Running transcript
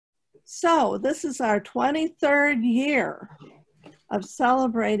So this is our 23rd year of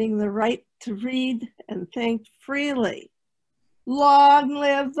celebrating the right to read and think freely. Long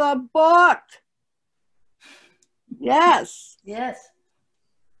live the book! Yes. Yes.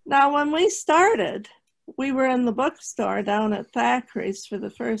 Now, when we started, we were in the bookstore down at Thackeray's for the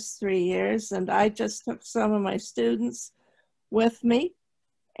first 3 years, and I just took some of my students with me,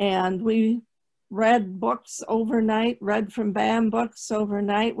 and we read books overnight, read from BAM books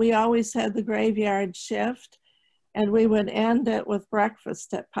overnight. We always had the graveyard shift, and we would end it with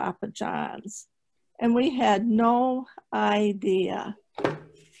breakfast at Papa John's. And we had no idea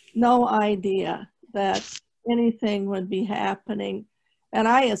that anything would be happening. And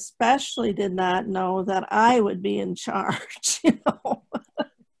I especially did not know that I would be in charge, you know.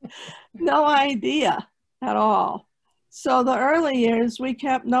 No idea at all. So the early years, we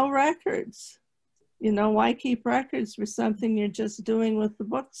kept no records. You know, why keep records for something you're just doing with the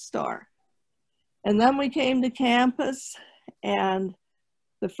bookstore? And then we came to campus, and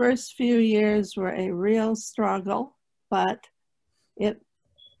the first few years were a real struggle, but it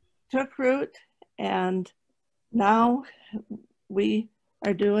took root, and now we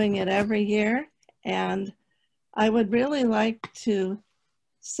are doing it every year. And I would really like to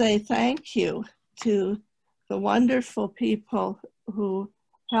say thank you to the wonderful people who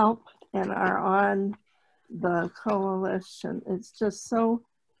help and are on the coalition. It's just so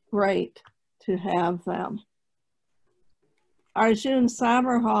great to have them. Arjun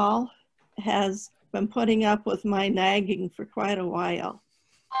Saberhal has been putting up with my nagging for quite a while.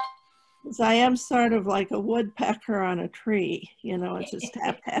 Because I am sort of like a woodpecker on a tree, you know, it's just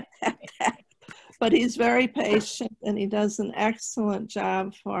tap, tap, tap, tap. But he's very patient, and he does an excellent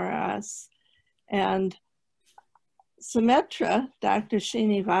job for us. And Sumitra, Dr.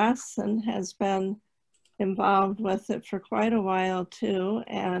 Srinivasan, has been involved with it for quite a while too,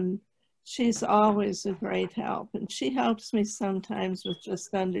 and she's always a great help. And she helps me sometimes with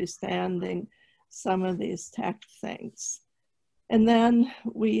just understanding some of these tech things. And then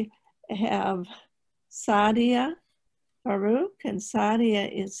we have Sadia Baruch, and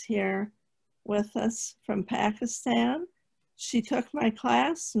Sadia is here with us from Pakistan. She took my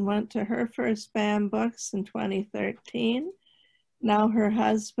class and went to her first BAM books in 2013. Now her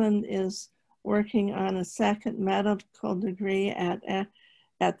husband is working on a second medical degree at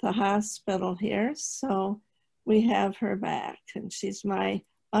the hospital here. So we have her back, and she's my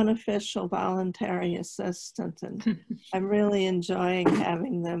unofficial voluntary assistant, and I'm really enjoying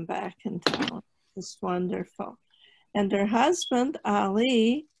having them back in town. It's wonderful. And her husband,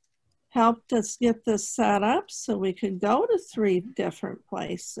 Ali, helped us get this set up so we could go to 3 different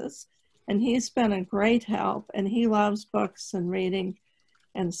places. And he's been a great help, and he loves books and reading.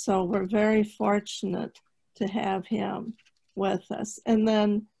 And so we're very fortunate to have him with us. And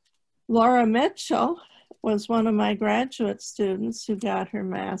then Laura Mitchell was one of my graduate students who got her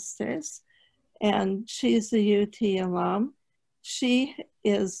master's, and she's a UT alum. She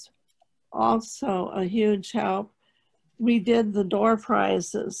is also a huge help. We did the door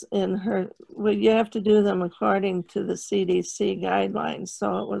prizes in her, well, you have to do them according to the CDC guidelines.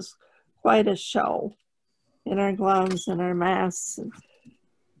 So it was quite a show in our gloves and our masks, and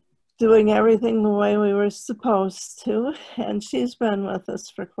doing everything the way we were supposed to. And she's been with us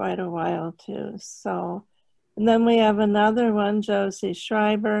for quite a while too. So, and then we have another one, Josie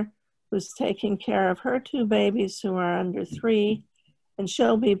Schreiber, who's taking care of her 2 babies who are under 3, and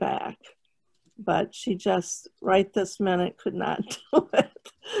she'll be back. But she just, right this minute, could not do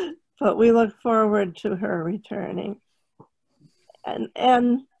it. But we look forward to her returning.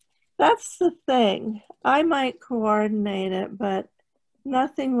 And that's the thing. I might coordinate it, but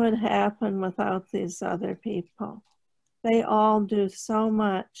nothing would happen without these other people. They all do so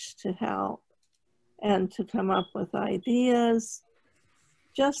much to help and to come up with ideas.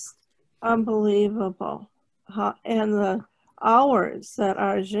 Just unbelievable. And the hours that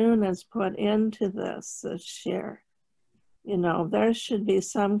Arjun has put into this year. You know, there should be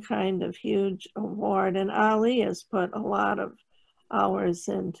some kind of huge award, and Ali has put a lot of hours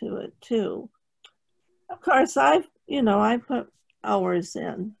into it too. Of course, I put hours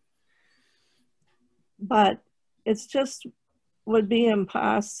in, but it's just would be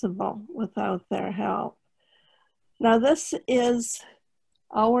impossible without their help. Now, this is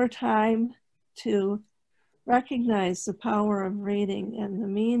our time to recognize the power of reading and the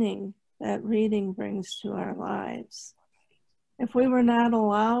meaning that reading brings to our lives. If we were not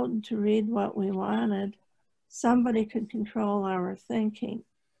allowed to read what we wanted, somebody could control our thinking.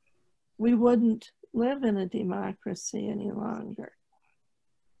 We wouldn't live in a democracy any longer.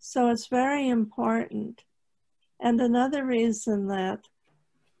 So it's very important. And another reason that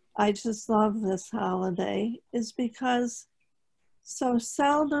I just love this holiday is because so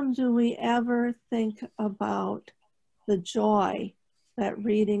seldom do we ever think about the joy that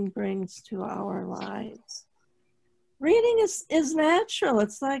reading brings to our lives. Reading is natural.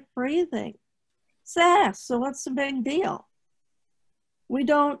 It's like breathing. So what's the big deal? We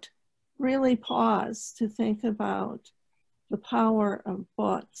don't really pause to think about the power of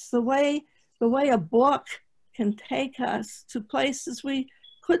books, the way a book can take us to places we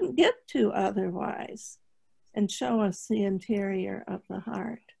couldn't get to otherwise and show us the interior of the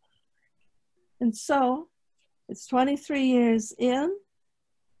heart. And so it's 23 years in.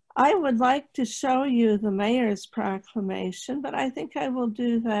 I would like to show you the mayor's proclamation, but I think I will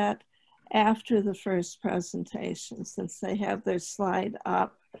do that after the first presentation since they have their slide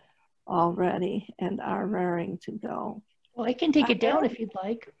up already and are raring to go. Well, I can take it down if you'd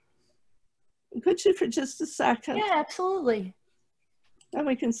like. Could you for just a second? Yeah, absolutely. Then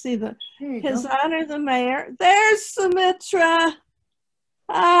we can see His go. Honor the Mayor. There's Sumitra.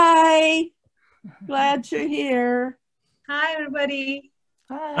 Hi. Glad you're here. Hi, everybody.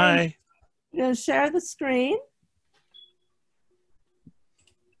 Hi. Hi. I'm going to share the screen.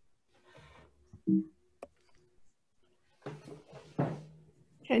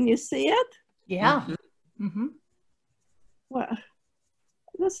 Can you see it? Yeah. Mm-hmm. Well,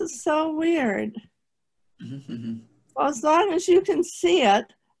 this is so weird. Well, as long as you can see it,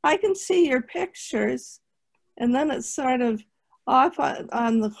 I can see your pictures, and then it's sort of off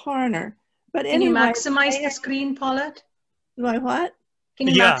on the corner. But Can you anyway, maximize the screen, Paulette? do I what? Can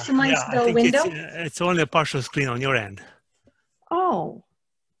you maximize I the think window? It's only a partial screen on your end. Oh,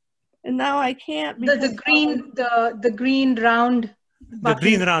 and now I can't. The green round button. The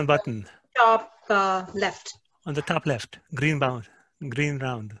green round button. Top left. On the top left, green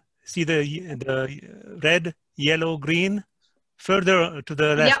round. See the red, yellow, green? Further to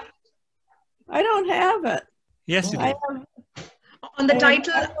the left. Yeah. I don't have it. Yes, you do. On the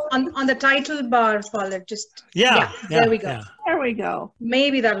title, on the title bar, Paulette, just there we go. Yeah. There we go.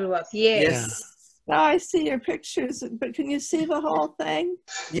 Maybe that will work. Yes. Yeah. Now I see your pictures, but can you see the whole thing?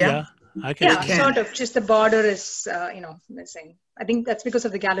 Yeah, I can. Yeah, sort of. Just the border is, missing. I think that's because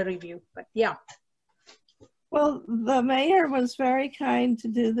of the gallery view, but yeah. Well, the mayor was very kind to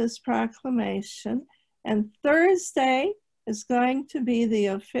do this proclamation, and Thursday is going to be the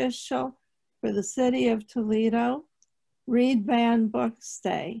official for the city of Toledo Read Banned Books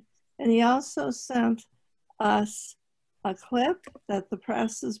Day. And he also sent us a clip that the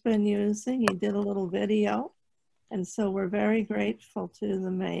press has been using. He did a little video, and so we're very grateful to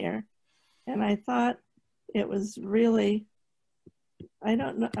the mayor. And I thought it was really, I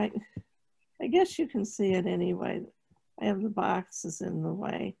don't know, I guess you can see it anyway. I have the boxes in the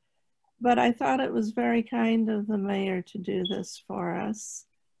way. But I thought it was very kind of the mayor to do this for us.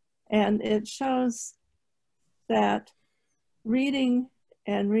 And it shows that reading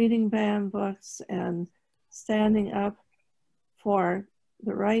and reading banned books and standing up for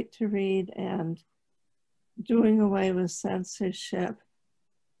the right to read and doing away with censorship,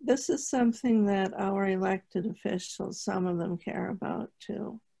 this is something that our elected officials, some of them care about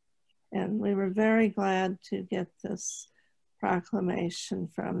too. And we were very glad to get this proclamation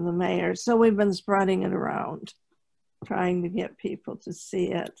from the mayor. So we've been spreading it around, trying to get people to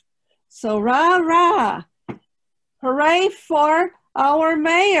see it. So rah, rah, hooray for our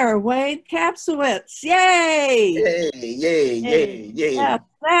mayor, Wade Kapsowitz. Yay! Yay, yay, yay, yay. Yeah,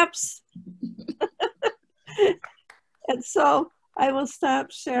 snaps. And so I will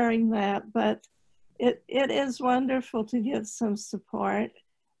stop sharing that, but it is wonderful to get some support.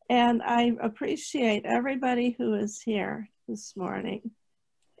 And I appreciate everybody who is here this morning.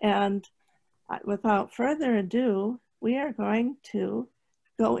 And without further ado, we are going to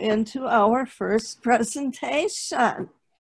go into our first presentation.